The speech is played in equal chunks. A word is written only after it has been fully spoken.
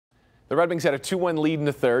The Red Wings had a 2-1 lead in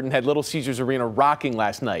the third and had Little Caesars Arena rocking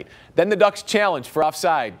last night. Then the Ducks challenged for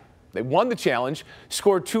offside. They won the challenge,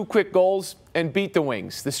 scored 2 quick goals, and beat the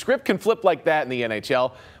Wings. The script can flip like that in the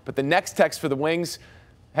NHL, but the next text for the Wings,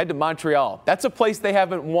 head to Montreal. That's a place they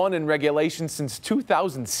haven't won in regulation since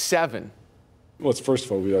 2007. Well, first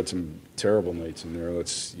of all, we had some terrible nights in there.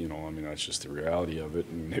 That's just the reality of it,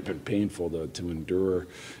 and they've been painful to endure.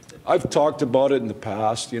 I've talked about it in the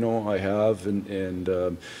past, I have,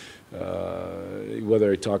 and whether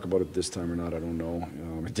I talk about it this time or not, I don't know.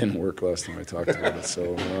 It didn't work last time I talked about it.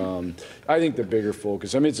 So I think the bigger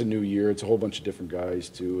focus, it's a new year. It's a whole bunch of different guys,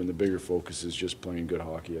 too, and the bigger focus is just playing good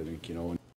hockey, I think,